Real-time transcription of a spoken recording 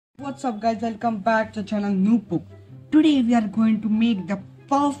What's up guys, welcome back to channel Noobbook. Today we are going to make the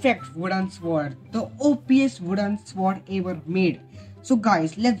perfect wooden sword, the OPS wooden sword ever made. So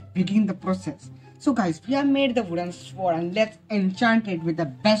guys, let's begin the process. So guys, we have made the wooden sword and let's enchant it with the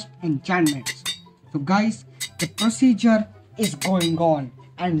best enchantments. So guys, the procedure is going on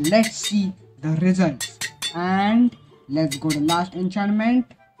and let's see the results. And let's go to last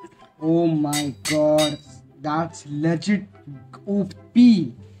enchantment. Oh my god, that's legit OP.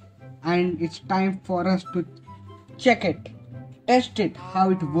 And it's time for us to check it, test it,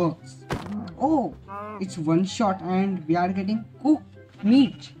 how it works. Oh, it's one shot and we are getting cooked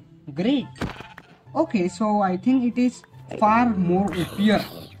meat. Great. Okay, so I think it is far more OPier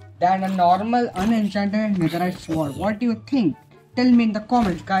than a normal unenchanted netherite sword. What do you think? Tell me in the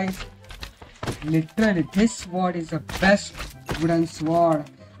comments guys. Literally, this sword is the best wooden sword.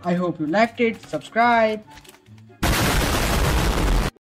 I hope you liked it. Subscribe.